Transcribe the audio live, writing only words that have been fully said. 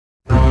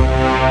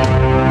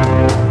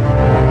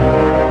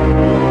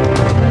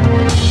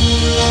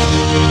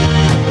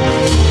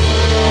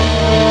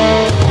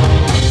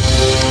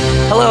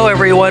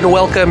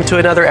everyone. Welcome to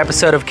another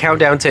episode of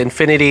Countdown to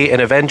Infinity,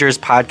 an Avengers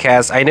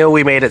podcast. I know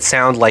we made it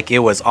sound like it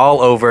was all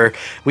over.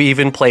 We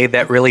even played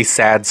that really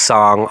sad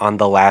song on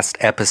the last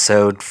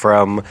episode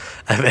from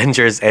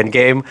Avengers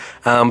Endgame.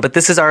 But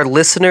this is our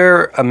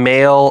listener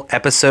mail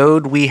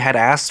episode. We had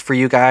asked for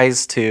you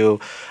guys to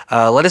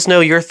let us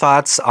know your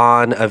thoughts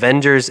on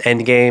Avengers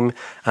Endgame.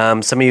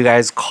 Some of you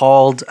guys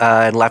called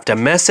and left a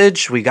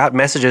message. We got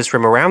messages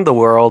from around the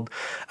world.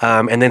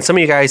 And then some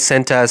of you guys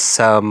sent us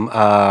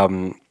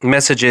some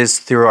messages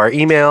through our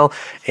email,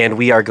 and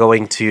we are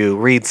going to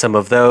read some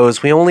of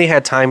those. We only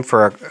had time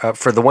for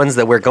the ones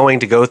that we're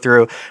going to go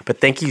through, but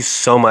thank you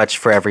so much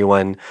for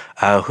everyone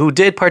who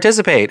did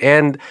participate.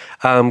 And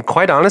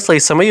quite honestly,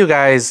 some of you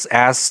guys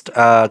asked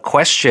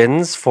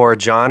questions for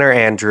John or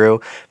Andrew.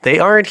 They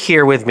aren't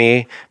here with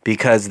me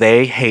because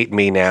they hate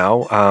me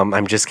now.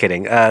 I'm just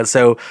kidding.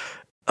 So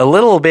a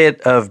little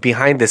bit of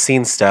behind the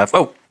scenes stuff.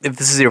 Oh, if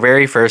this is your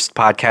very first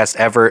podcast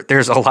ever,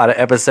 there's a lot of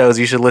episodes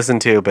you should listen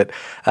to, but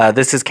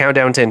this is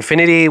Countdown to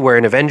Infinity. We're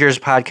an Avengers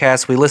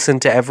podcast. We listen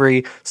to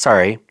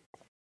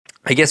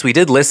I guess we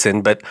did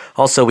listen, but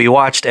also we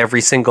watched every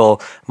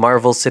single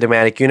Marvel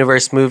Cinematic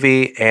Universe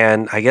movie,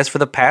 and I guess for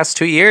the past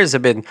 2 years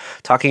I've been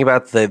talking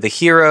about the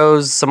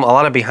heroes, a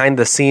lot of behind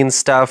the scenes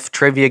stuff,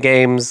 trivia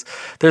games.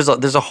 There's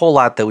a whole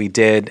lot that we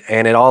did,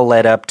 and it all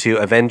led up to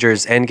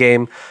Avengers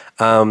Endgame.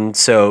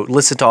 So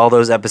listen to all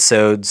those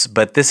episodes,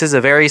 but this is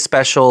a very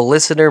special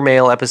listener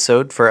mail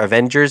episode for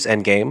Avengers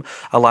Endgame.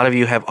 A lot of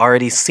you have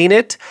already seen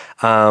it,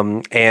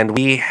 and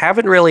we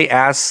haven't really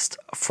asked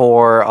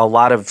for a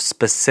lot of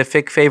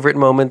specific favorite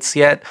moments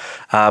yet,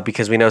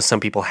 because we know some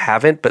people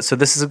haven't, but so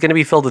this is going to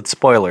be filled with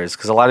spoilers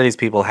because a lot of these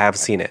people have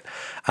seen it.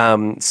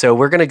 So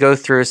we're going to go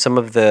through some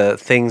of the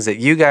things that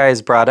you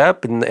guys brought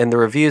up and the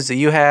reviews that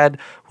you had.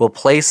 We'll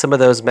play some of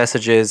those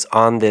messages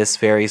on this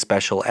very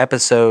special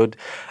episode.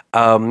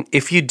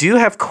 If you do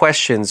have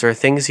questions or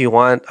things you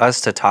want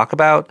us to talk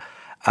about,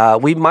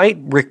 we might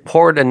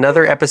record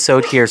another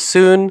episode here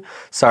soon.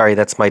 Sorry,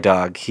 that's my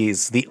dog.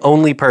 He's the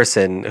only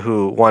person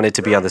who wanted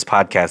to be on this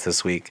podcast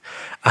this week.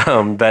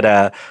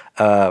 But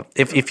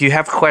if you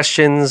have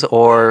questions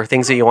or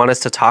things that you want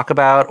us to talk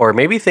about, or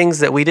maybe things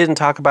that we didn't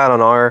talk about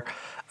on our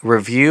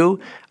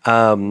review,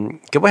 go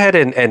ahead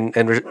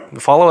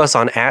and follow us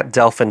on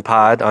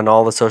 @DelphinPod on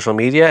all the social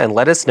media and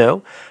let us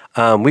know.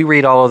 We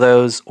read all of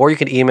those, or you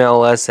can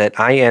email us at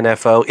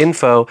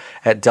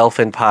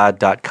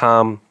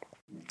info@delphinpod.com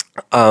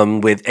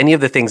with any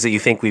of the things that you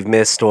think we've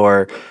missed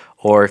or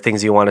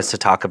things you want us to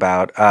talk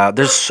about.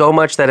 There's so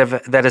much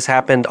that has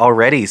happened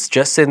already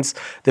just since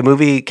the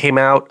movie came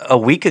out a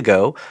week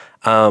ago.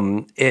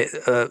 Chris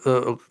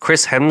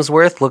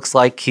Hemsworth looks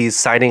like he's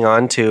signing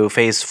on to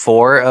Phase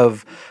 4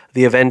 of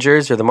the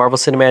Avengers or the Marvel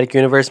Cinematic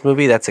Universe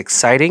movie. That's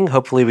exciting.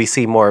 Hopefully we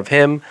see more of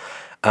him.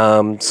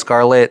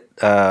 Scarlett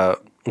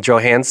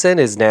Johansson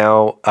is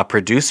now a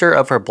producer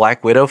of her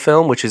Black Widow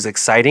film, which is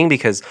exciting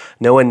because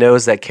no one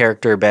knows that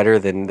character better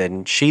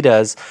than she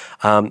does.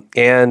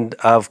 And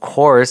of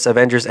course,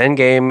 Avengers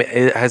Endgame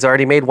has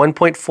already made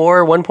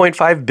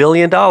 $1.5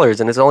 billion,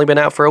 and it's only been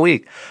out for a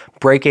week,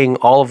 breaking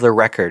all of the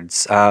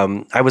records.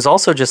 I was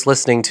also just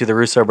listening to the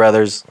Russo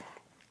brothers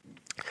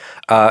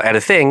at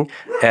a thing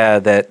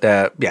I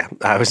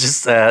was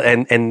just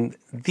and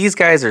these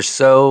guys are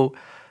so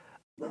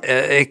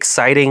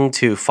exciting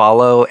to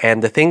follow,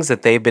 and the things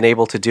that they've been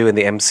able to do in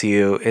the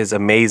MCU is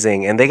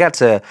amazing, and they got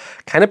to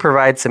kind of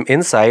provide some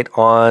insight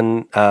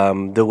on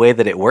the way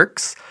that it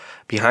works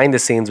behind the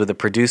scenes with the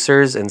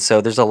producers. And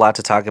so there's a lot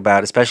to talk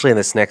about, especially in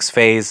this next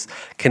phase,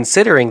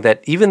 considering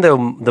that even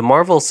though the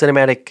Marvel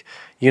Cinematic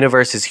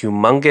Universe is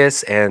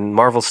humongous and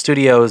Marvel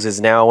Studios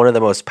is now one of the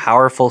most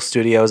powerful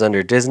studios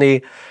under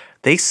Disney,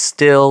 they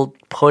still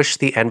push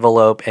the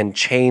envelope and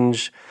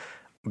change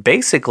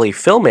basically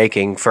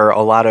filmmaking for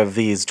a lot of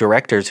these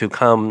directors who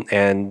come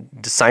and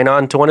sign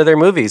on to one of their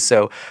movies.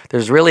 So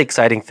there's really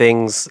exciting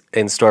things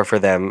in store for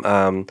them.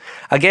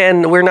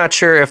 Again, we're not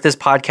sure if this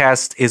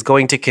podcast is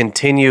going to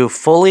continue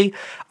fully.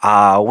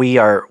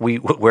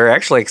 We're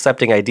actually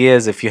accepting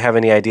ideas. If you have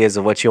any ideas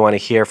of what you want to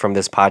hear from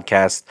this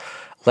podcast,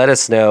 let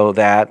us know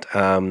that.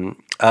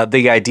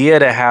 The idea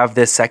to have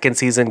this second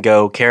season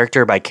go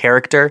character by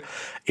character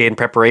in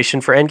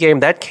preparation for Endgame,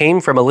 that came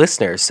from a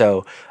listener.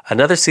 So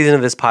another season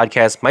of this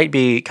podcast might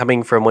be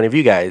coming from one of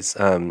you guys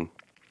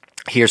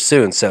here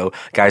soon. So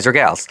guys or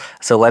gals,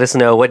 so let us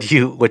know what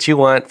you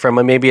want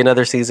from maybe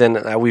another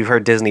season. We've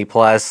heard Disney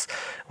Plus.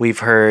 We've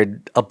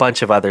heard a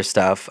bunch of other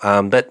stuff.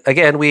 But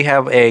again, we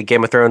have a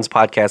Game of Thrones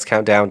podcast,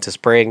 Countdown to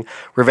Spring,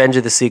 Revenge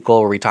of the Sequel,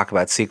 where we talk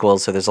about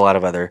sequels. So there's a lot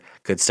of other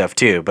good stuff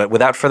too. But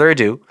without further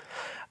ado,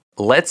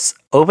 let's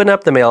open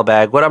up the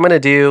mailbag. What I'm going to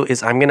do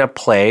is I'm going to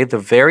play the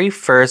very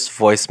first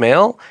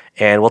voicemail,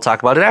 and we'll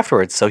talk about it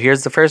afterwards. So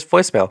here's the first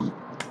voicemail.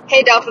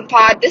 Hey, Dolphin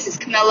Pod. This is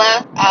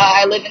Camilla.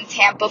 I live in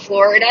Tampa,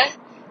 Florida.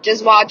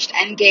 Just watched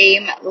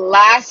Endgame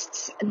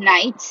last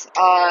night,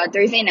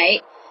 Thursday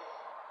night.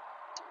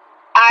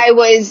 I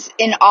was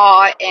in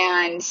awe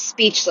and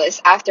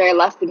speechless after I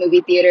left the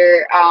movie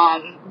theater.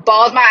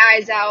 Bawled my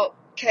eyes out,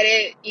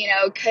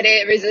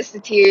 couldn't resist the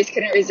tears,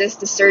 couldn't resist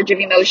the surge of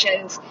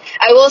emotions.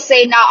 I will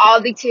say not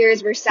all the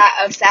tears were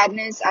of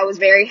sadness. I was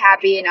very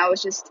happy, and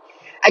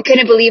I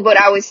couldn't believe what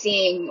I was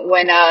seeing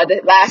when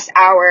the last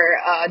hour,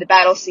 the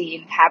battle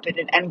scene happened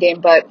in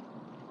Endgame. But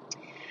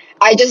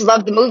I just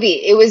loved the movie.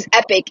 It was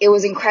epic. It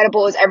was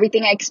incredible. It was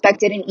everything I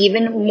expected and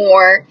even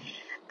more.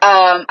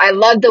 I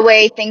love the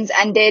way things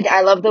ended.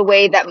 I love the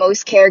way that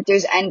most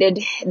characters ended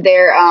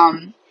their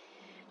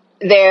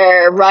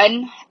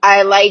run.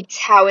 I liked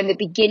how in the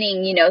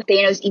beginning,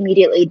 Thanos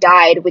immediately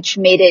died, which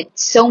made it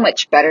so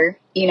much better.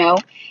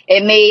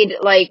 It made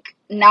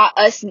not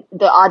us,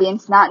 the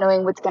audience, not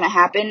knowing what's going to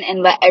happen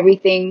and let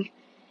everything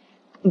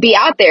be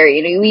out there.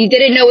 We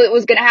didn't know it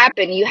was going to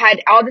happen. You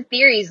had all the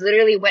theories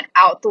literally went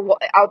out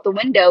the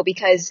window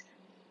because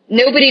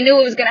nobody knew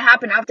what was going to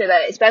happen after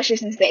that, especially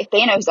since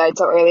Thanos died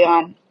so early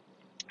on.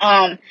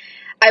 I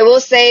will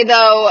say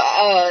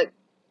though,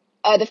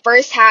 the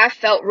first half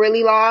felt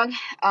really long,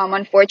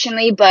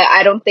 unfortunately, but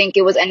I don't think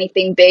it was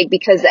anything big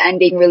because the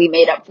ending really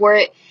made up for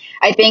it.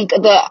 I think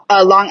the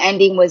long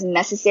ending was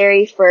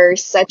necessary for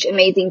such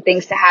amazing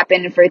things to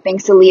happen and for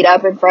things to lead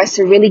up and for us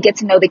to really get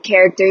to know the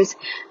characters,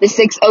 the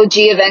 6 OG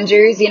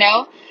Avengers,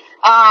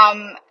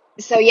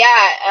 So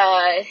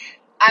yeah,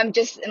 I'm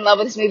just in love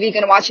with this movie.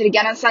 Gonna watch it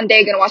again on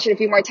Sunday. Gonna watch it a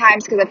few more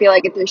times because I feel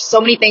like there's so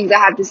many things I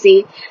have to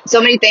see, so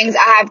many emotions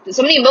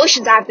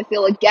I have to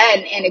feel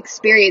again and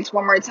experience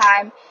one more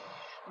time.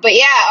 But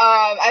yeah,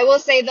 I will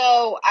say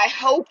though, I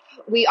hope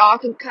we all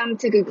can come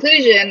to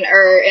conclusion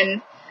or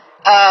an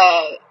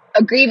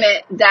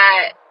agreement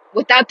that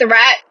without the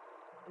rat,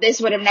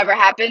 this would have never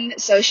happened.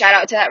 So shout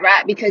out to that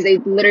rat because they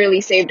literally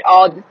saved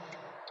all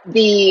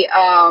the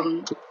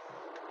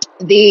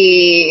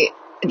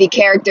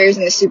characters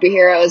and the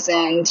superheroes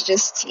and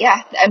just the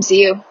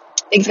MCU.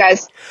 Thanks,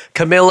 guys.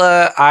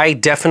 Camilla, I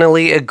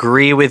definitely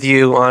agree with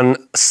you on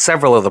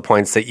several of the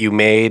points that you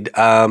made.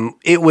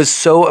 It was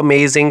so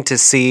amazing to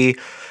see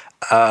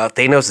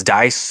Thanos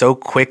die so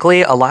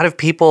quickly. A lot of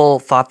people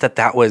thought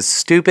that was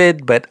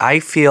stupid, but I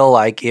feel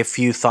like if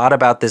you thought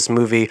about this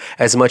movie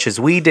as much as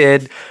we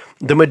did,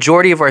 the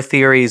majority of our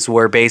theories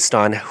were based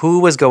on who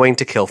was going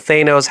to kill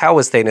Thanos, how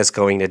was Thanos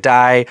going to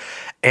die,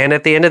 and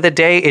at the end of the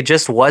day, it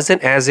just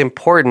wasn't as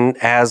important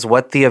as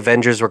what the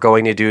Avengers were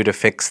going to do to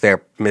fix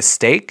their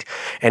mistake.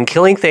 And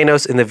killing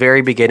Thanos in the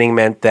very beginning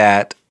meant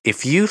that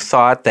if you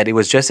thought that it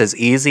was just as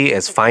easy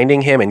as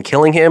finding him and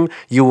killing him,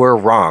 you were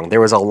wrong.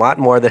 There was a lot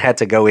more that had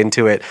to go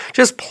into it,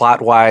 just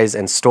plot-wise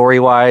and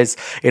story-wise.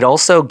 It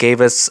also gave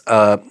us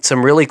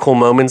some really cool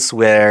moments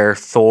where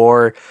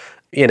Thor,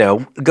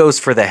 goes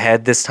for the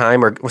head this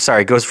time,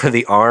 goes for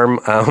the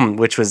arm,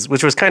 which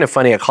was kind of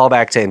funny, a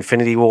callback to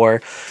Infinity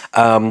War.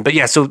 But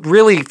yeah, so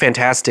really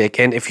fantastic.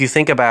 And if you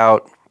think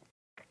about,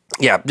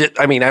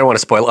 I mean, I don't want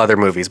to spoil other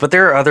movies, but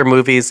there are other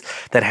movies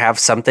that have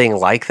something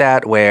like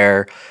that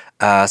where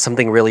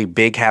something really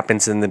big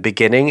happens in the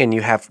beginning and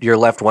you're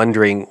left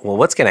wondering, well,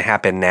 what's going to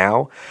happen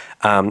now?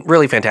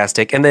 Really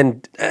fantastic. And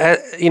then,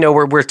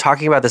 we're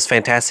talking about this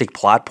fantastic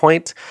plot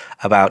point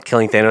about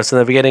killing Thanos in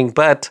the beginning,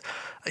 but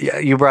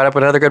you brought up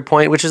another good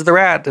point, which is the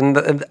rat.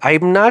 And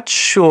I'm not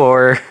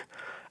sure.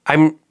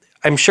 I'm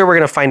sure we're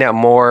going to find out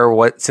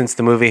more since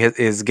the movie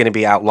is going to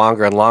be out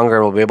longer and longer.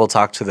 And we'll be able to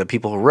talk to the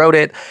people who wrote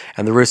it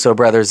and the Russo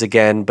brothers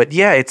again. But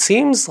yeah, it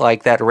seems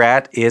like that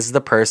rat is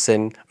the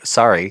person.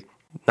 Sorry,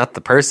 not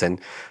the person.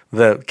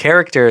 The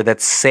character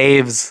that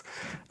saves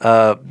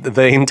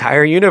the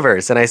entire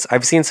universe. And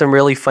I've seen some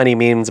really funny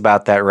memes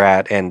about that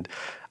rat. And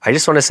I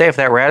just want to say, if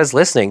that rat is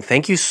listening,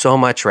 thank you so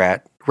much,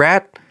 rat.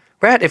 Rat,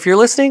 if you're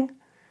listening.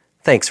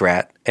 Thanks,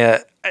 rat.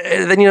 Then,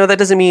 that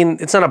doesn't mean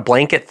it's not a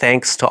blanket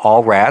thanks to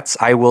all rats.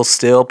 I will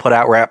still put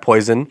out rat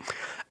poison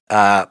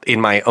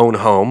in my own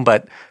home.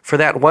 But for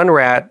that one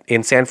rat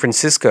in San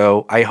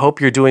Francisco, I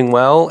hope you're doing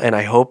well. And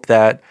I hope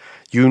that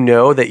you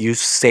know that you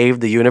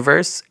saved the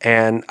universe.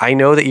 And I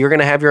know that you're going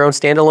to have your own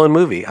standalone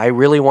movie. I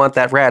really want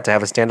that rat to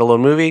have a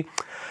standalone movie.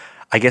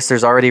 I guess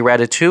there's already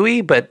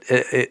Ratatouille, but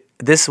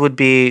this would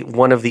be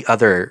one of the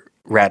other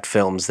rat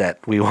films that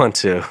we want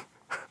to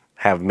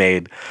have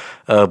made.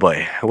 Oh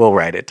boy, we'll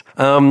write it.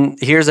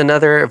 Here's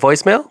another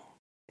voicemail.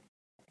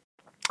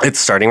 It's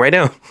starting right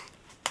now.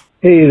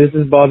 Hey, this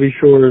is Bobby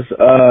Shores.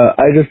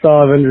 I just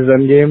saw Avengers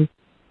Endgame,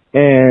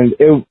 and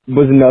it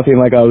was nothing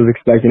like I was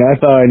expecting. I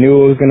thought I knew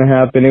what was going to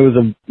happen. It was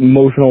an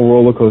emotional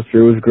roller coaster.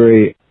 It was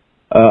great.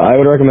 I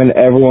would recommend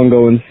everyone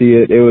go and see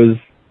it.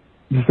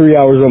 The 3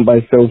 hours went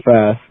by so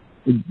fast.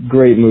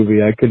 Great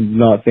movie. I could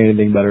not say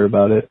anything better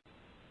about it.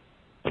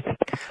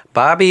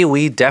 Bobby,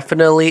 we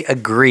definitely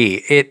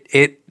agree.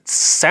 It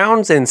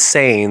sounds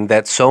insane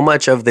that so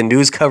much of the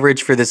news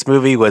coverage for this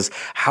movie was,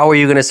 how are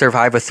you going to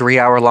survive a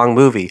 3-hour-long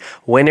movie?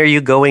 When are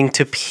you going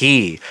to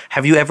pee?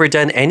 Have you ever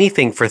done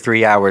anything for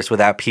 3 hours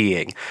without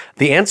peeing?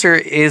 The answer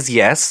is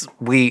yes.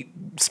 We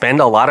spend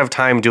a lot of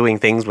time doing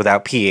things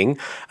without peeing.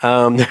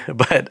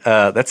 But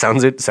that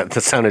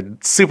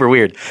sounded super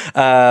weird.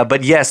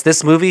 But yes,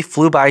 this movie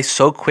flew by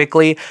so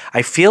quickly.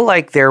 I feel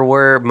like there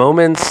were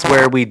moments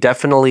where we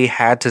definitely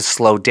had to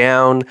slow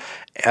down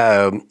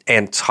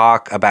and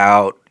talk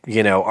about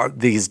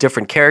these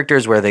different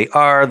characters, where they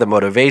are, the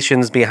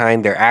motivations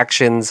behind their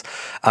actions,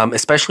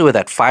 especially with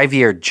that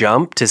 5-year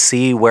jump to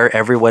see where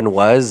everyone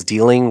was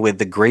dealing with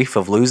the grief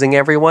of losing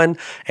everyone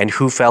and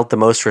who felt the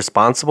most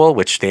responsible,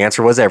 which the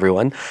answer was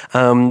everyone.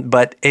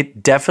 But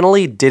it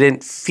definitely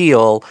didn't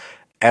feel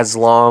as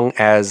long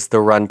as the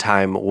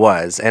runtime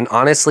was. And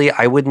honestly,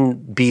 I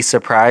wouldn't be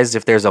surprised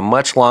if there's a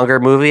much longer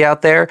movie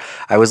out there.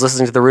 I was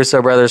listening to the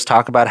Russo brothers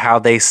talk about how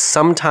they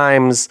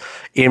sometimes,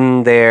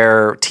 in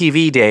their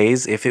TV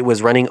days, if it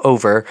was running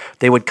over,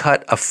 they would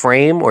cut a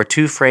frame or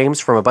 2 frames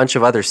from a bunch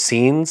of other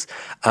scenes,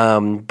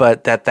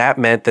 but that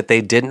meant that they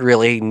didn't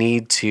really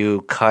need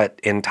to cut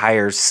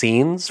entire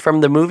scenes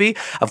from the movie.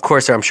 Of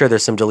course, I'm sure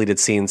there's some deleted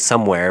scenes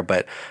somewhere,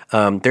 but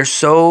they're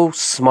so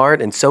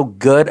smart and so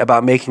good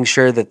about making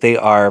sure that they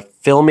are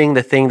filming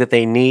the thing that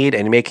they need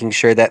and making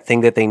sure that thing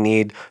that they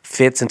need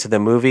fits into the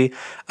movie.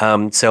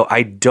 So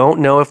I don't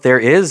know if there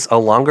is a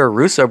longer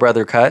Russo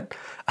brother cut.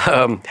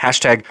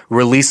 Hashtag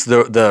release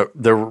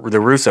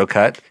the Russo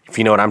cut, if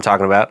you know what I'm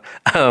talking about.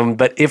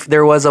 But if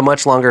there was a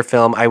much longer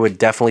film, I would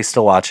definitely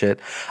still watch it.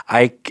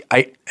 I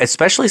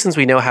especially since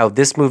we know how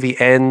this movie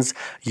ends,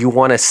 you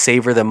want to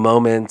savor the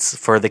moments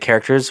for the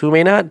characters who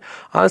may not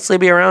honestly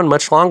be around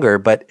much longer.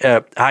 But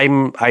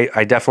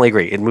I definitely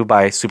agree. It moved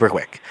by super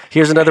quick.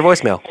 Here's another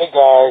voicemail. Hey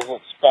guys,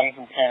 it's Ben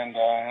from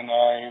Canada, and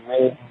I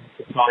really wanted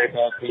to tell you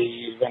about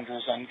the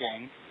Avengers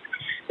Endgame.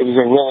 It was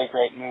a really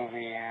great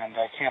movie, and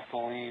I can't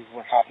believe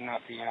what happened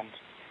at the end.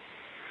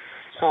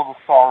 Filled with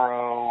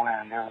sorrow,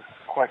 and it was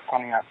quite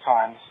funny at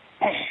times.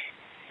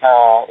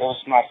 It was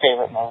my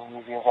favorite Marvel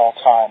movie of all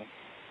time.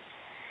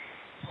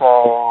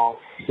 So,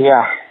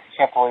 yeah,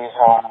 can't believe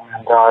how Iron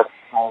Man died.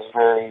 That was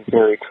very,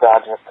 very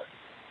tragic.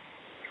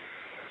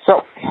 So,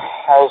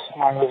 that was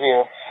my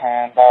review,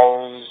 and that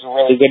was a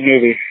really good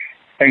movie.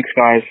 Thanks,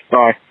 guys.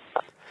 Bye.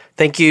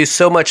 Thank you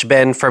so much,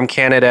 Ben from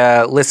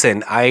Canada.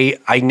 Listen, I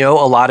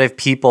know a lot of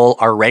people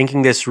are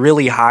ranking this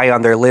really high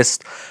on their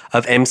list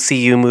of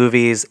MCU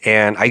movies,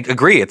 and I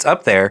agree, it's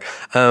up there.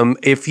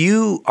 If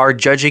you are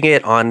judging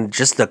it on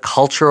just the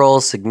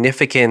cultural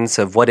significance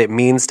of what it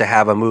means to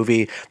have a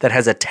movie that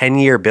has a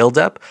 10-year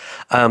buildup,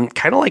 kind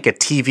of like a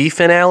TV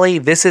finale,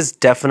 this is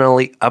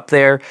definitely up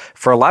there.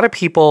 For a lot of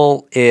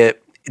people,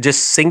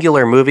 just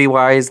singular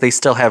movie-wise, they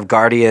still have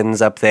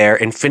Guardians up there,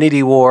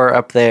 Infinity War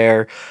up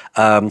there,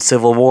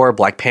 Civil War,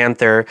 Black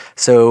Panther.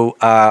 So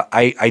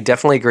I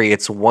definitely agree.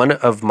 It's one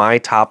of my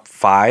top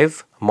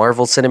 5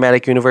 Marvel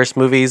Cinematic Universe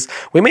movies.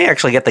 We may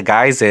actually get the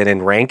guys in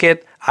and rank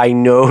it. I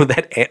know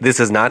that this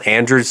is not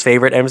Andrew's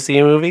favorite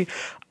MCU movie.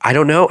 I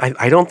don't know.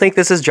 I don't think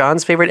this is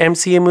John's favorite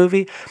MCU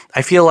movie.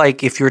 I feel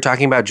like if you're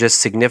talking about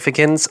just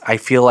significance, I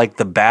feel like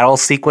the battle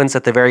sequence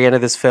at the very end of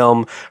this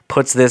film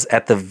puts this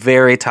at the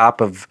very top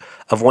of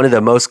one of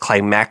the most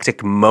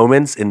climactic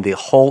moments in the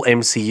whole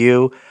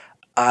MCU.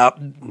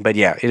 But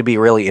yeah, it'd be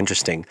really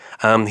interesting.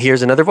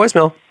 Here's another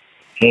voicemail.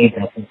 Hey,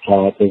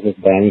 this is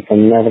Ben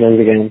from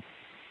Netherlands again.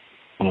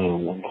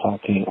 I'm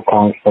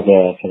calling for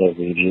the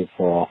review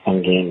for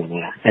Endgame,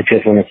 and I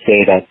just want to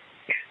say that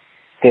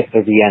this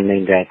was the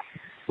ending that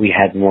we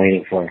had been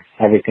waiting for.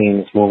 Everything in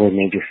this movie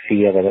made you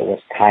feel that it was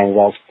time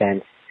well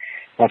spent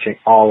watching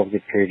all of the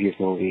previous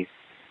movies.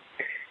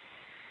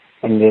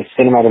 And the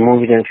cinema of the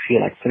movie didn't feel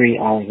like 3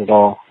 hours at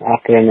all.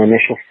 After an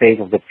initial phase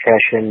of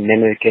depression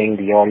mimicking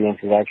the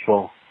audience's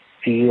actual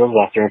feels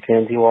after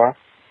Infinity War,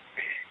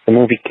 the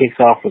movie kicks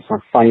off with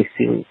some funny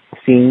scenes.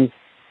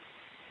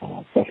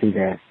 Especially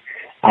the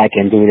I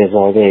can do this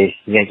all day.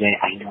 Yeah,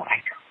 I know.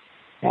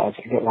 That was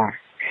a good one.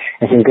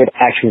 And some good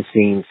action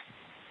scenes.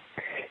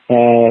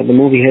 The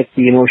movie hits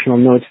the emotional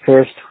notes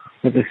first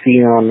with the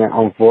scene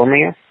on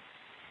Vormir.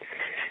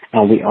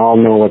 And we all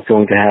know what's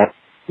going to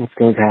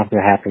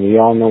happen. We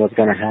all know what's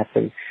going to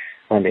happen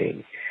when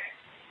they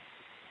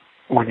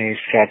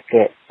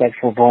set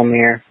for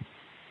Vormir.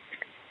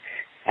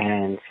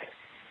 And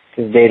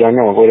since they don't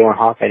know, Widow and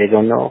Hawkeye, they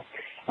don't know.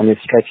 And they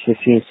stretched the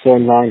scene so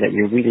long that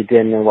you really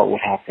didn't know what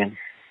would happen.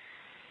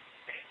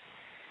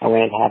 And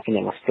when it happened,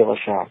 it was still a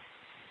shock.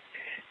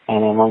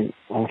 And then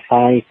when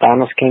finally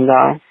Thanos came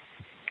down,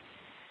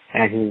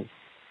 and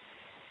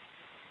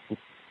he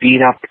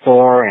beat up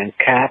Thor and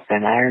Cap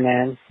and Iron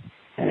Man,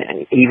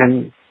 and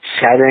even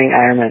shattering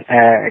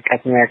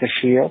Captain America's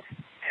shield,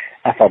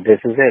 I thought, this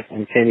is it.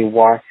 Infinity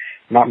War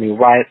knocked me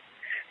right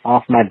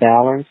off my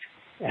balance,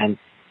 and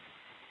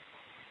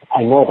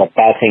I know that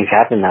bad things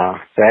happen now,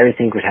 so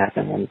everything could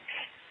happen, and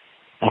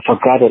I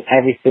forgot that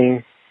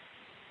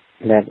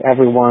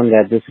everyone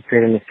that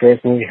disappeared in the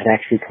first movie had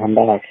actually come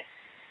back.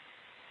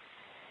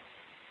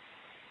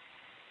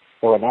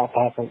 So when that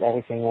happened,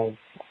 everything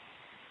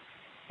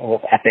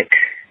was epic.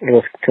 It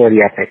was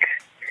totally epic.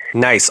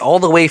 Nice. All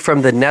the way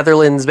from the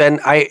Netherlands, Ben.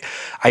 I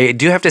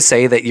do have to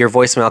say that your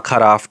voicemail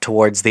cut off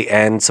towards the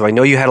end, so I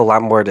know you had a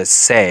lot more to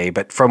say,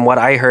 but from what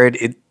I heard,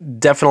 it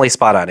definitely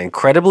spot on.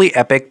 Incredibly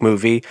epic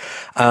movie.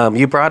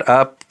 You brought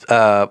up,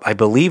 I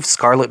believe,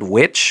 Scarlet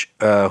Witch,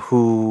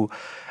 who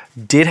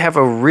did have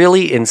a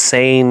really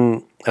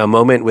insane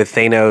moment with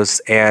Thanos,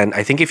 and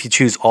I think if you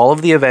choose all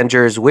of the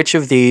Avengers, which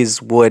of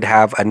these would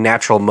have a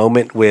natural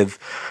moment with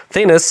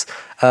Thanos?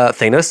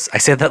 Thanos? I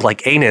said that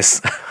like anus.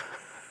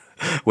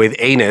 With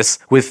Thanos.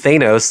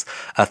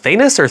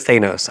 Thanos or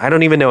Thanos? I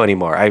don't even know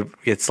anymore.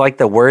 It's like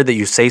the word that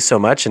you say so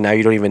much, and now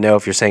you don't even know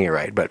if you're saying it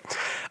right. But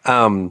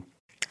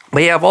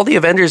yeah, of all the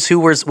Avengers who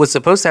was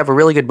supposed to have a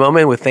really good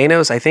moment with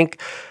Thanos, I think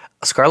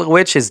Scarlet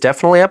Witch is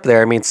definitely up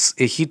there. I mean,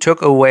 he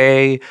took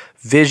away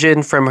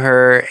Vision from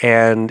her,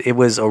 and it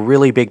was a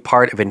really big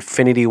part of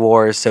Infinity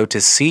War. So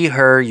to see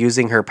her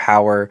using her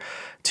power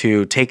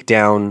to take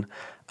down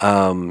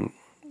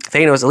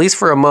Thanos, at least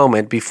for a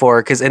moment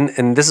before, because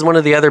and this is one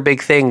of the other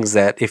big things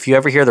that if you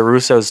ever hear the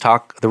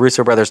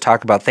Russo brothers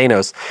talk about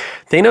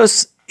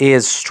Thanos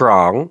is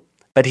strong,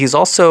 but he's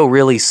also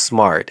really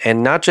smart,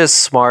 and not just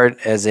smart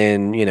as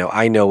in,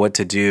 I know what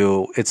to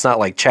do. It's not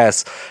like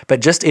chess, but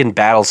just in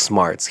battle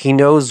smarts. He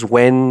knows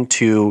when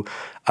to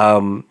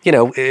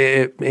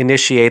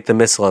initiate the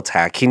missile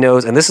attack. He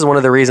knows, and this is one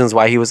of the reasons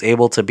why he was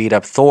able to beat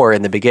up Thor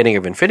in the beginning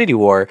of Infinity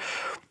War,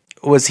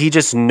 was he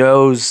just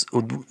knows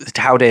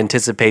how to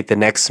anticipate the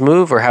next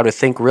move or how to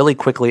think really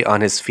quickly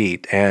on his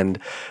feet. And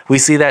we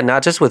see that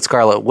not just with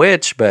Scarlet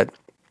Witch, but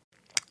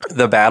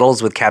the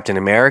battles with Captain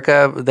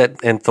America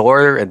and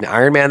Thor and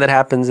Iron Man that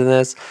happens in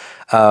this,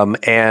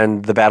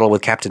 and the battle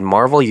with Captain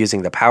Marvel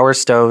using the Power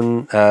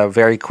Stone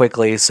very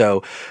quickly.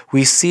 So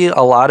we see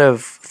a lot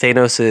of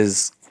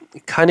Thanos's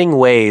cunning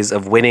ways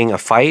of winning a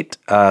fight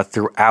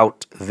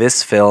throughout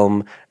this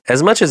film,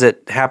 as much as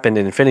it happened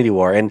in Infinity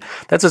War. And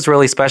that's what's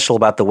really special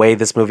about the way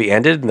this movie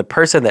ended. And the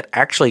person that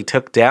actually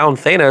took down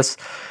Thanos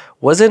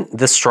wasn't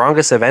the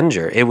strongest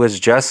Avenger. It was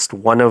just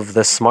one of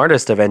the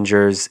smartest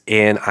Avengers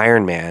in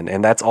Iron Man.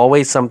 And that's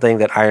always something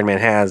that Iron Man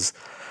has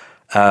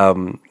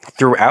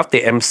throughout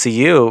the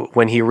MCU,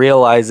 when he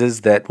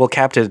realizes that, well,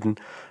 Captain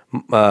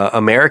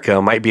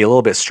America might be a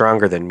little bit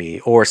stronger than me,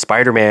 or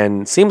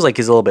Spider-Man seems like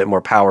he's a little bit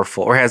more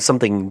powerful or has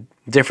something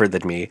different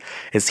than me.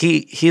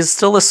 He's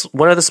still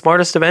one of the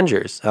smartest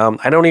Avengers.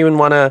 I don't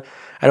want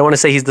to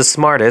say he's the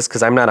smartest,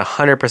 because I'm not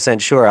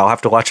 100% sure. I'll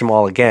have to watch them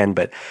all again,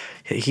 but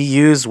he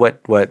used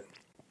what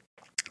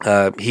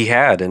he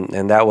had,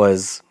 and that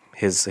was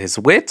his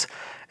wit,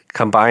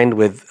 combined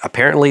with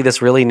apparently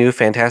this really new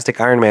fantastic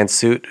Iron Man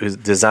suit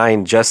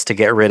designed just to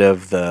get rid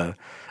of the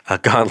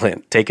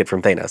gauntlet, take it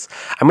from Thanos.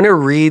 I'm going to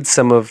read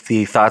some of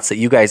the thoughts that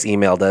you guys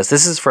emailed us.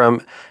 This is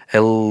from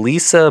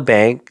Elisa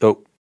Bank.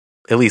 Oh,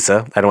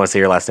 Elisa, I don't want to say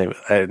your last name,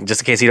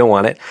 just in case you don't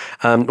want it.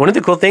 One of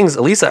the cool things,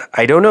 Elisa,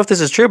 I don't know if this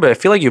is true, but I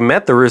feel like you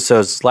met the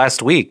Russos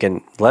last week,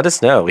 and let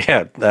us know.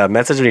 Yeah,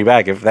 message me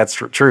back if that's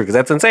true, because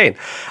that's insane.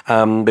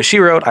 But she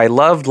wrote, I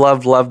loved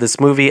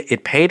this movie.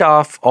 It paid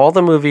off all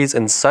the movies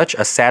in such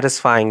a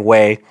satisfying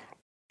way.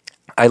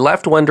 I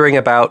left wondering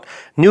about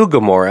New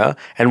Gamora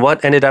and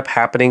what ended up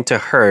happening to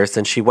her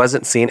since she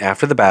wasn't seen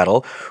after the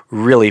battle.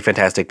 Really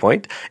fantastic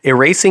point.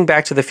 Erasing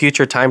Back to the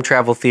Future time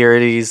travel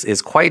theories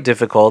is quite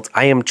difficult.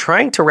 I am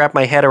trying to wrap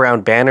my head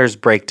around Banner's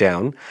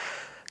breakdown,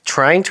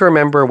 trying to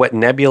remember what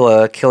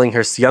Nebula killing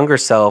her younger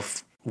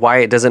self, why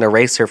it doesn't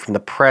erase her from the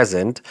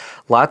present.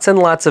 Lots and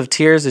lots of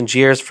tears and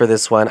jeers for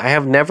this one. I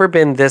have never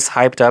been this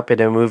hyped up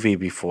in a movie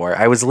before.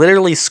 I was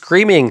literally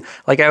screaming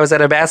like I was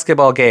at a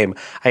basketball game.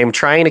 I am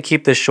trying to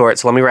keep this short,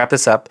 so let me wrap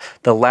this up.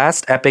 The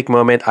last epic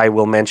moment I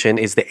will mention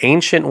is the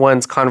Ancient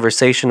One's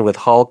conversation with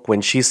Hulk when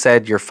she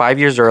said, "You're 5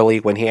 years early,"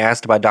 when he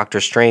asked about Doctor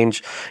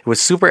Strange. It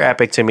was super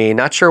epic to me,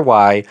 not sure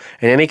why.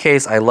 In any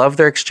case, I love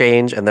their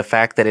exchange and the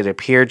fact that it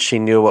appeared she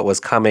knew what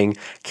was coming.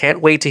 Can't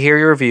wait to hear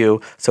your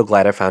review. So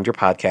glad I found your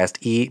podcast.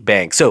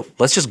 Bank. So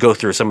let's just go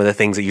through some of the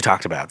things that you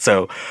talked about.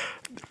 So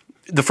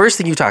the first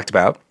thing you talked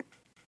about,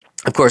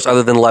 of course,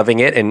 other than loving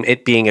it and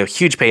it being a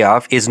huge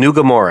payoff, is New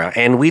Gamora.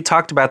 And we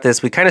talked about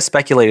this. We kind of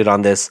speculated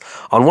on this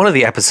on one of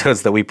the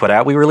episodes that we put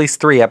out. We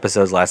released 3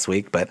 episodes last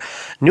week, but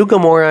New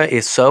Gamora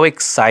is so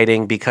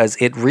exciting because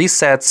it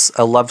resets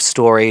a love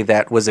story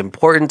that was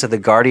important to the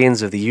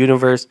Guardians of the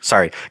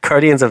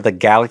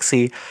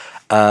Galaxy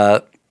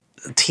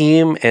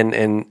team,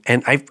 and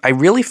I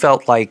really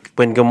felt like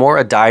when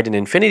Gamora died in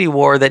Infinity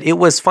War that it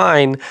was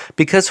fine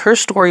because her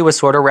story was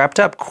sort of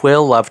wrapped up.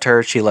 Quill loved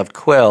her, she loved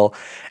Quill,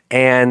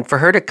 and for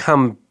her to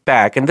come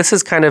back, and this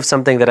is kind of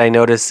something that I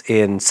notice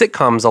in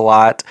sitcoms a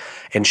lot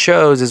and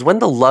shows, is when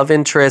the love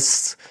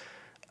interests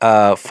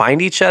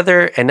find each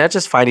other, and not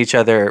just find each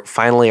other,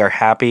 finally are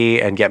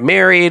happy and get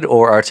married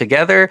or are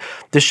together,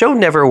 the show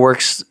never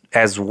works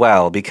as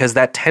well because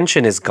that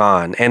tension is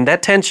gone, and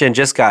that tension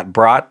just got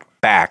brought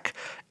back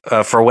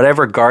for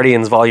whatever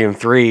Guardians Volume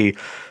 3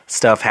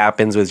 stuff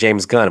happens with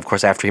James Gunn, of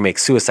course, after he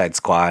makes Suicide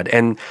Squad.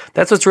 And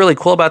that's what's really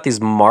cool about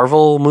these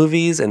Marvel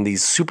movies and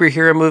these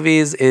superhero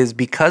movies, is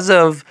because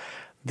of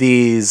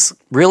these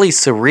really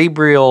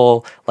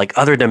cerebral, like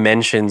other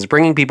dimensions,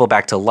 bringing people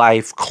back to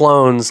life,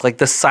 clones. Like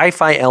the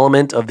sci-fi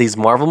element of these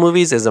Marvel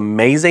movies is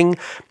amazing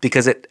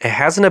because it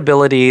has an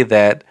ability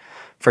that,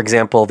 for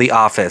example, The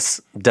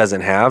Office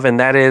doesn't have, and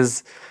that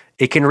is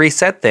it can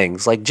reset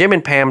things. Like Jim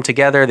and Pam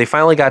together, they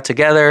finally got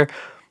together.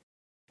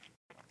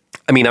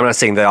 I mean, I'm not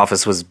saying The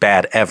Office was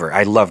bad ever.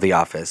 I love The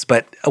Office.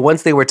 But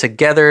once they were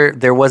together,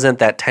 there wasn't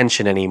that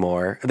tension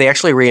anymore. They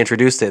actually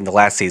reintroduced it in the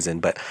last season.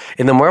 But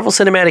in the Marvel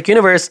Cinematic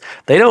Universe,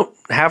 they don't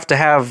have to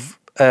have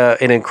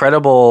an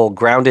incredible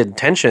grounded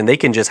tension. They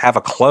can just have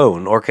a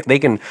clone, or they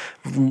can,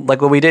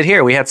 like what we did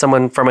here, we had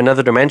someone from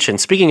another dimension.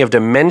 Speaking of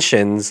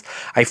dimensions,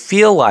 I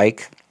feel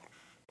like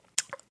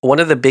one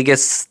of the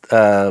biggest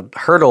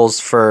hurdles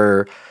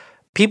for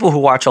people who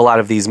watch a lot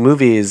of these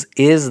movies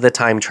is the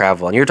time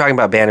travel. And you're talking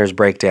about Banner's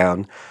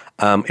breakdown.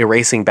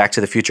 Erasing Back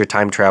to the Future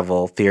time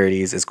travel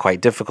theories is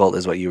quite difficult,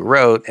 is what you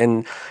wrote.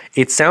 And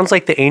it sounds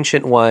like the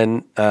Ancient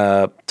One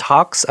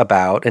talks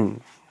about,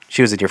 and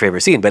she was in your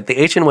favorite scene, but the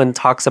Ancient One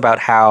talks about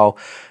how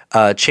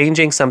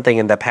changing something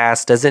in the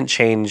past doesn't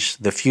change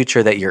the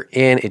future that you're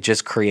in. It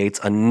just creates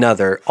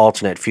another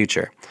alternate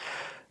future,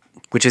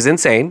 which is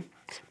insane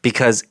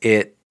because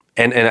it,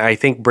 and I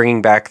think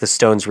bringing back the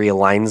stones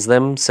realigns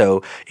them.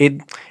 So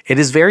it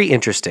is very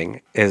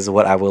interesting, is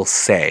what I will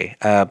say.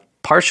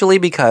 Partially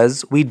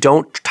because we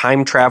don't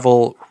time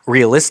travel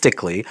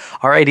realistically.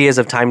 Our ideas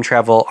of time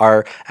travel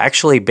are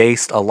actually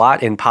based a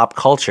lot in pop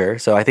culture.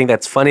 So I think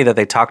that's funny that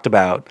they talked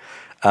about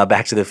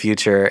Back to the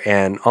Future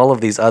and all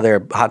of these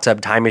other Hot Tub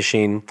Time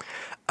Machine.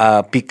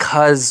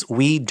 Because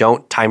we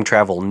don't time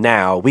travel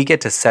now, we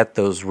get to set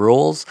those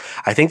rules.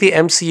 I think the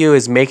MCU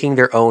is making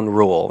their own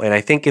rule. And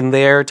I think in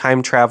their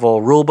time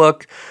travel rule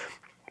book,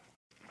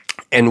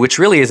 and which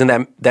really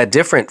isn't that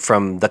different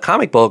from the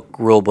comic book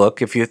rule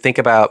book. If you think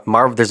about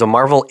Marvel, there's a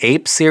Marvel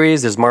Ape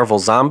series, there's Marvel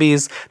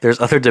Zombies, there's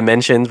other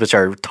dimensions, which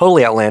are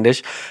totally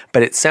outlandish.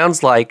 But it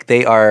sounds like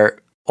they are,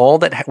 all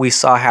that we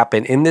saw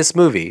happen in this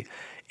movie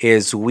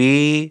is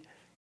we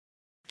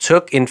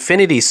took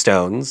Infinity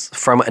Stones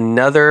from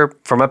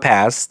a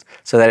past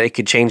so that it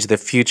could change the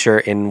future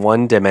in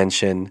one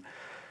dimension.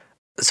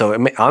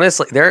 So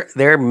honestly,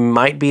 there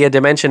might be a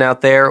dimension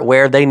out there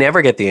where they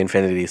never get the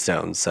Infinity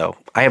Stones. So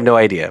I have no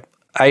idea.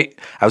 I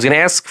was going to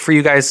ask for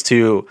you guys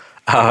to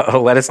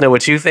let us know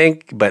what you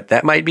think, but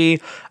that might be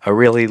a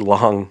really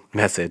long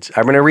message.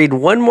 I'm going to read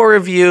one more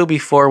review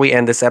before we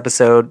end this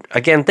episode.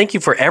 Again, thank you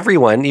for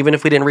everyone, even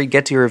if we didn't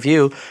get to your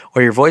review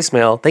or your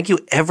voicemail. Thank you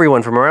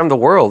everyone from around the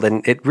world,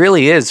 and it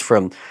really is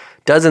from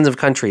dozens of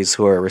countries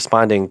who are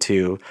responding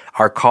to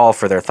our call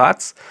for their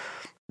thoughts.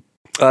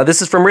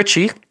 This is from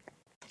Richie.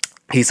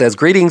 He says,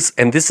 greetings,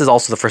 and this is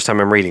also the first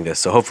time I'm reading this,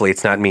 so hopefully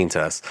it's not mean to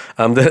us.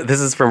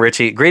 This is from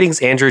Richie. Greetings,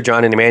 Andrew,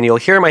 John, and Emmanuel.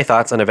 Here are my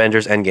thoughts on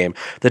Avengers Endgame.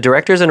 The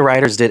directors and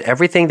writers did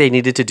everything they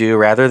needed to do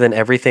rather than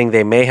everything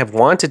they may have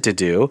wanted to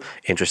do.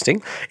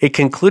 Interesting. It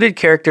concluded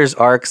characters'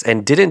 arcs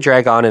and didn't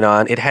drag on and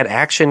on. It had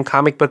action,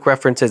 comic book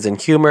references,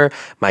 and humor.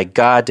 My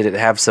God, did it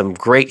have some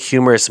great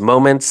humorous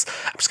moments.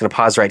 I'm just going to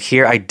pause right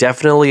here. I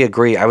definitely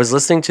agree. I was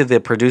listening to the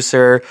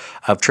producer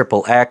of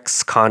Triple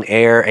X, Con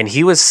Air, and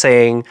he was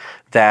saying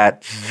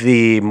that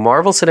the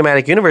Marvel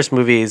Cinematic Universe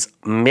movies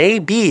may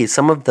be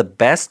some of the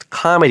best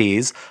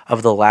comedies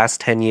of the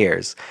last 10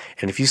 years.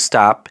 And if you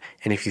stop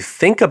and if you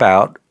think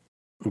about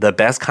the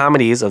best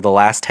comedies of the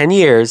last 10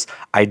 years,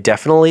 I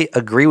definitely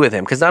agree with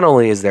him. Because not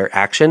only is there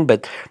action,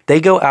 but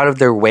they go out of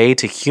their way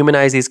to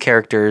humanize these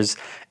characters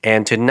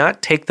and to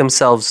not take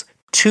themselves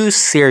too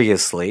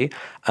seriously,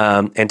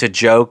 and to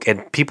joke.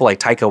 And people like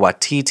Taika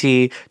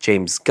Waititi,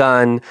 James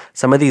Gunn,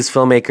 some of these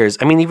filmmakers,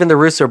 I mean, even the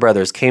Russo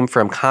brothers came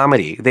from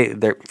comedy.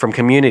 They're from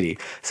Community.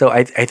 So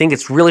I think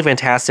it's really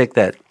fantastic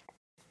that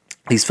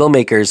these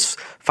filmmakers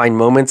find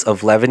moments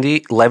of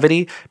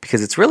levity,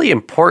 because it's really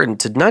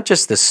important to not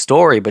just the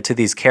story, but to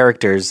these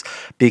characters,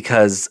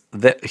 because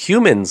the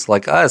humans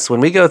like us, when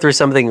we go through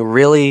something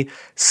really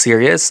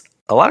serious,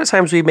 a lot of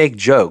times we make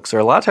jokes, or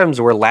a lot of times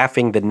we're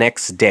laughing the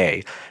next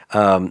day.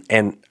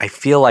 And I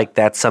feel like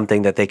that's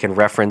something that they can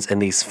reference in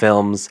these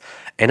films.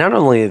 And not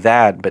only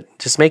that, but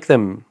just make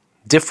them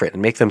different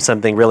and make them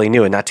something really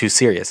new and not too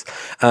serious.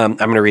 I'm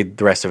going to read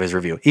the rest of his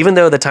review. Even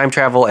though the time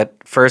travel at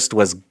first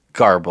was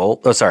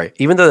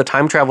even though the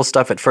time travel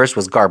stuff at first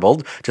was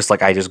garbled, just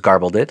like I just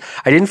garbled it,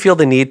 I didn't feel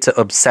the need to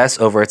obsess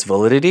over its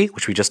validity,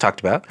 which we just talked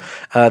about.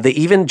 They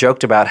even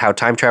joked about how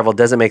time travel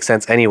doesn't make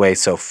sense anyway,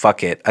 so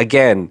fuck it.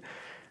 Again,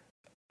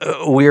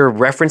 we're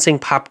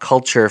referencing pop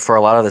culture for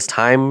a lot of this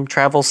time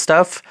travel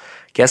stuff.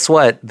 Guess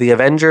what? The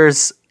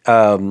Avengers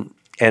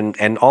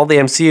and all the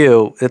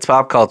MCU, it's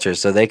pop culture,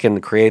 so they can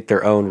create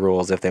their own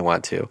rules if they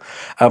want to.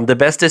 The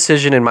best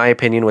decision, in my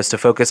opinion, was to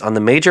focus on the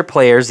major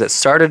players that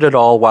started it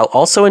all, while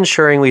also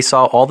ensuring we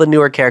saw all the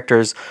newer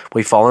characters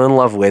we've fallen in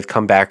love with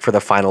come back for the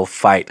final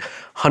fight.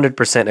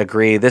 100%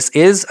 agree. This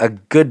is a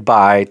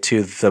goodbye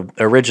to the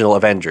original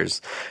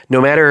Avengers. No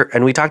matter,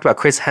 and we talked about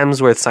Chris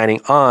Hemsworth signing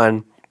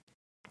on,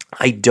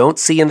 I don't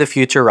see in the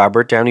future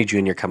Robert Downey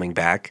Jr. coming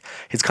back.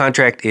 His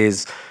contract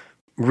is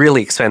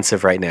really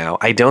expensive right now.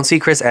 I don't see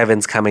Chris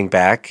Evans coming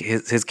back.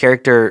 His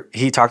character,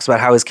 he talks about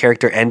how his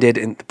character ended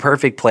in the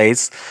perfect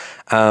place.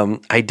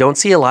 I don't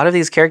see a lot of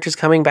these characters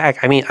coming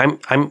back. I mean,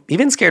 I'm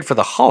even scared for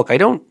the Hulk. I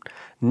don't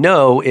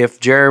know if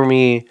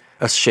Jeremy,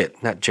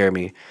 not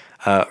Jeremy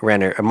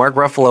Renner, Mark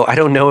Ruffalo, I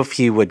don't know if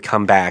he would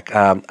come back.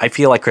 I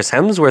feel like Chris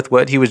Hemsworth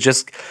would.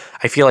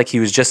 I feel like he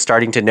was just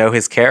starting to know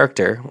his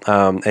character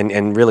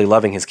and really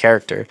loving his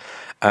character.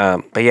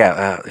 But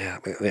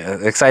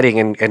exciting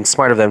and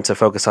smart of them to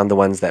focus on the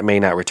ones that may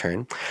not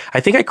return. I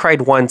think I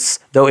cried once,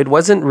 though it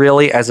wasn't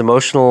really as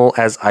emotional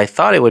as I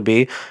thought it would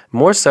be.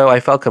 More so, I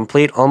felt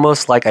complete,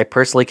 almost like I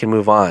personally can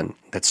move on.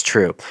 That's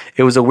true.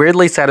 It was a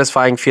weirdly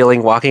satisfying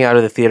feeling walking out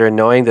of the theater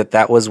knowing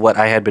that was what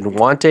I had been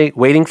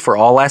waiting for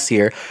all last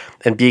year,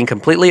 and being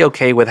completely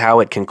okay with how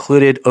it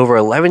concluded. Over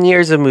 11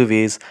 years of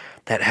movies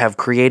that have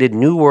created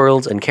new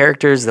worlds and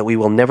characters that we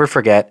will never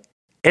forget.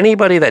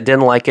 Anybody that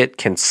didn't like it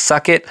can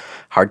suck it.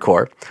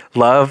 Hardcore.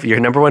 Love, your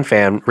number one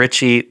fan,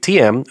 Richie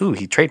TM. Ooh,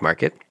 he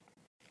trademarked it.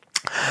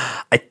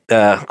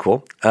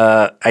 Cool.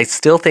 I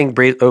still think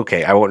Brie.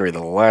 Okay, I won't read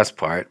the last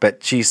part,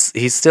 but he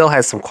still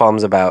has some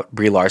qualms about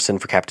Brie Larson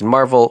for Captain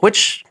Marvel,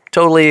 which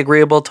totally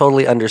agreeable,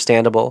 totally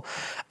understandable.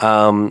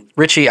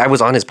 Richie, I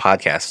was on his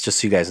podcast, just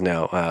so you guys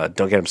know.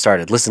 Don't get him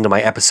started. Listen to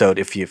my episode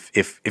if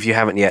you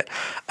haven't yet.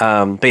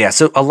 But yeah,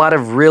 so a lot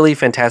of really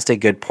fantastic,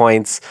 good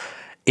points.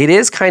 It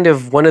is kind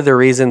of one of the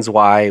reasons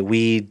why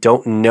we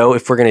don't know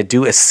if we're going to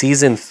do a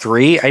season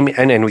 3. I mean,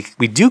 and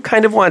we do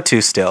kind of want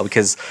to still,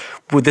 because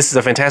this is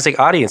a fantastic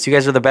audience. You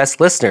guys are the best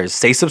listeners.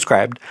 Stay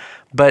subscribed.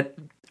 But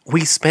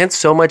we spent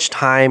so much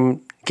time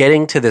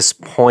getting to this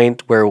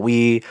point where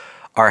we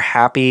are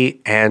happy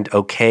and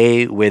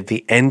okay with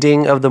the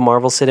ending of the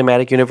Marvel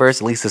Cinematic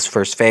Universe, at least this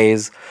first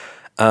phase.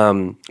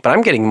 But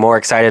I'm getting more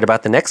excited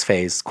about the next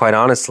phase, quite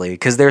honestly,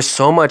 because there's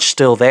so much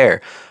still there.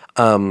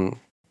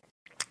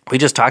 We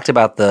just talked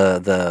about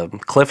the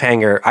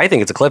cliffhanger. I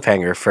think it's a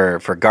cliffhanger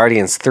for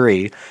Guardians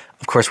 3.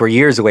 Of course, we're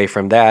years away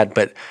from that,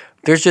 but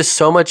there's just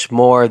so much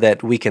more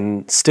that we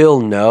can still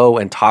know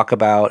and talk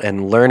about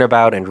and learn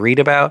about and read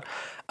about.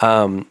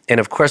 And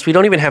of course, we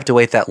don't even have to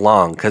wait that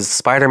long, because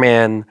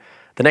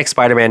the next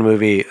Spider-Man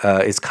movie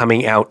is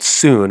coming out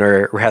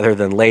sooner rather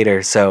than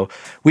later. So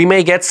we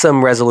may get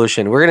some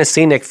resolution. We're going to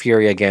see Nick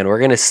Fury again. We're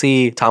going to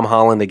see Tom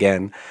Holland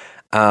again.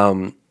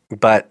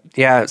 But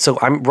yeah, so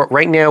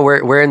right now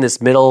we're in this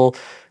middle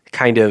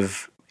kind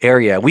of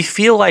area. We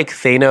feel like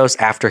Thanos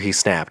after he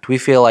snapped. We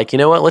feel like, you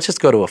know what? Let's just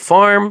go to a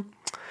farm.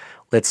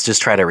 Let's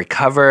just try to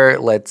recover.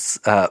 Let's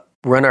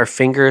run our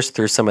fingers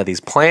through some of these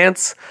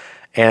plants,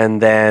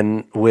 and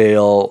then we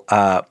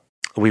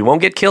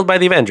won't get killed by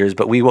the Avengers,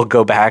 but we will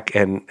go back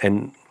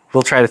and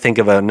we'll try to think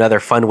of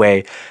another fun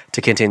way to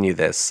continue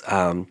this.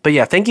 But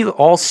yeah, thank you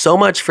all so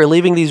much for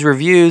leaving these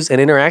reviews and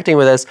interacting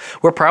with us.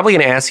 We're probably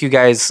going to ask you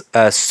guys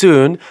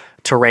soon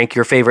to rank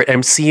your favorite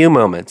MCU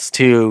moments,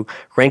 to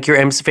rank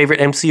your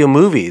favorite MCU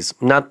movies.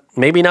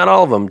 Maybe not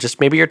all of them, just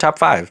maybe your top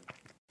 5.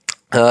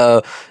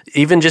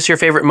 Even just your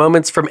favorite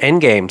moments from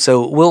Endgame.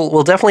 So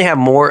we'll definitely have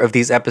more of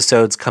these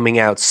episodes coming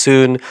out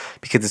soon,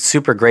 because it's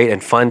super great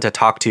and fun to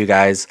talk to you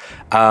guys.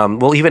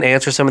 We'll even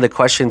answer some of the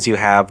questions you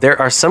have. There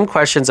are some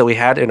questions that we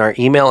had in our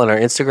email and our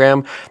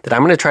Instagram that I'm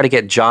going to try to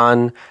get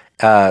John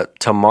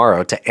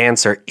tomorrow to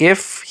answer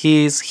if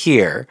he's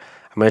here.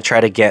 I'm going to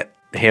try to get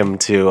him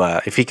to,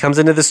 if he comes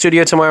into the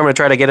studio tomorrow, I'm going to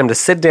try to get him to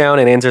sit down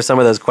and answer some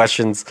of those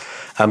questions.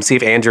 See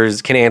if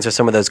Andrews can answer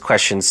some of those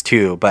questions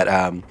too. But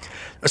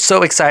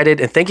so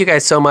excited, and thank you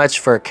guys so much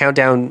for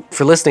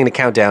listening to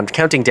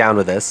counting down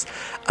with us.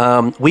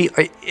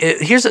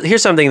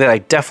 Here's something that I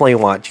definitely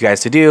want you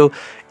guys to do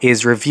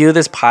is review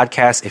this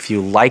podcast if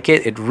you like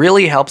it. It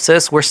really helps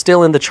us. We're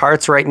still in the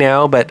charts right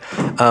now, but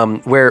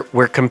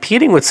we're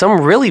competing with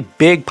some really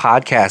big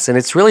podcasts, and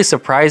it's really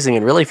surprising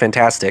and really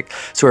fantastic.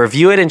 So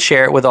review it and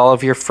share it with all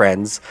of your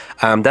friends.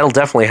 That'll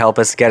definitely help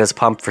us get us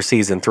pumped for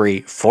season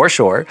 3 for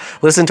sure.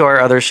 Listen to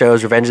our other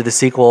shows, Revenge of the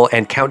Sequel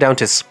and Countdown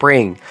to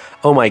Spring.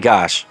 Oh my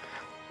gosh.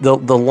 The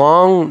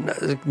long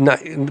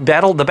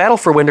battle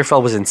for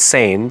Winterfell was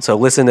insane. So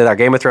listen to our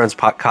Game of Thrones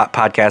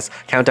podcast,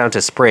 Countdown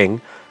to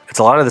Spring. It's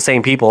a lot of the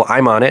same people.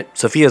 I'm on it.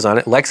 Sophia's on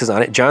it. Lex is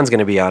on it. John's going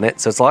to be on it.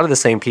 So it's a lot of the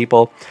same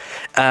people.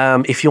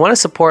 If you want to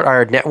support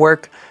our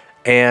network,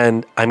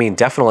 and I mean,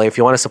 definitely, if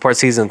you want to support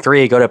season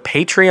 3, go to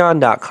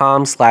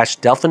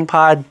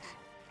patreon.com/DelphinPod.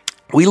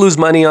 We lose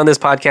money on this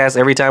podcast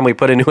every time we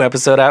put a new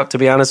episode out, to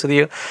be honest with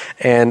you.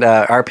 And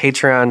our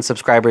Patreon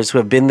subscribers who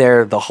have been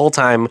there the whole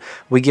time,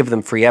 we give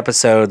them free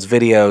episodes,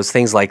 videos,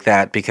 things like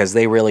that, because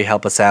they really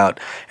help us out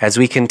as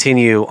we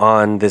continue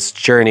on this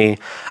journey.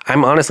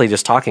 I'm honestly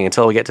just talking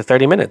until we get to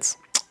 30 minutes.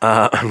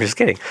 I'm just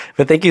kidding.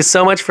 But thank you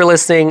so much for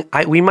listening.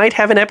 We might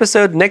have an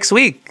episode next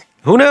week.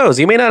 Who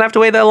knows? You may not have to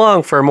wait that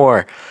long for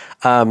more.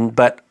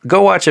 But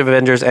go watch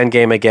Avengers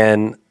Endgame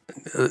again.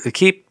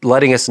 Keep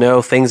letting us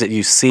know things that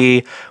you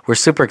see. We're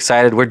super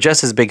excited. We're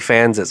just as big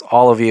fans as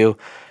all of you.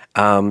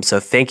 So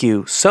thank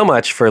you so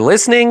much for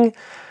listening.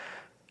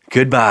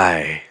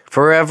 Goodbye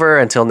forever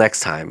until next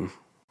time.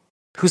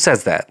 Who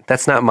says that?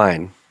 That's not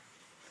mine.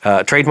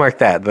 Trademark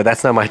that, but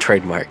that's not my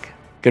trademark.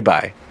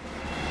 Goodbye.